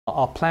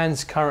Our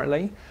plans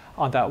currently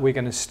are that we're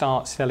going to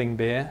start selling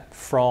beer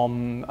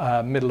from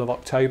middle of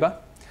October,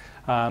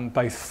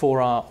 both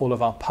for all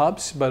of our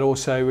pubs, but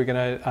also we're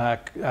going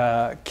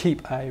to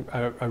keep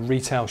a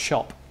retail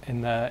shop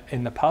in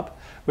the pub.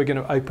 We're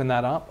going to open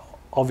that up,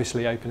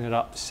 obviously open it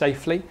up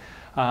safely,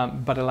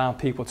 but allow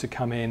people to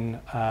come in,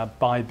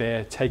 buy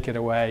beer, take it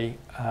away,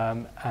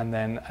 and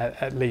then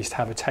at least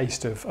have a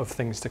taste of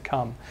things to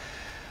come.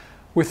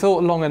 We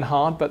thought long and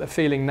hard, but the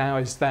feeling now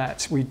is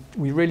that we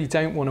really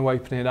don't want to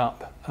open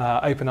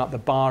up the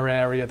bar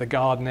area, the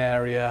garden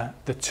area,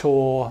 the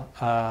tour,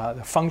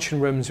 the function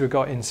rooms we've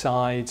got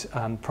inside,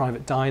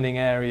 private dining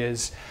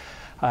areas,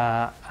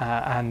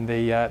 and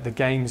the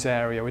games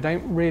area. We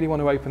don't really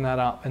want to open that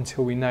up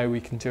until we know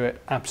we can do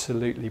it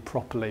absolutely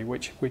properly,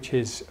 which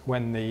is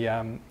when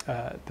the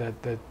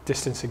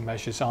distancing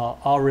measures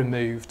are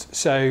removed.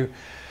 So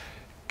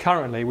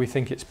currently we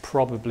think it's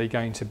probably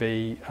going to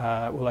be,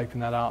 we'll open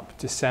that up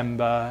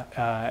December,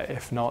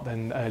 if not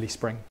then early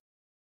spring.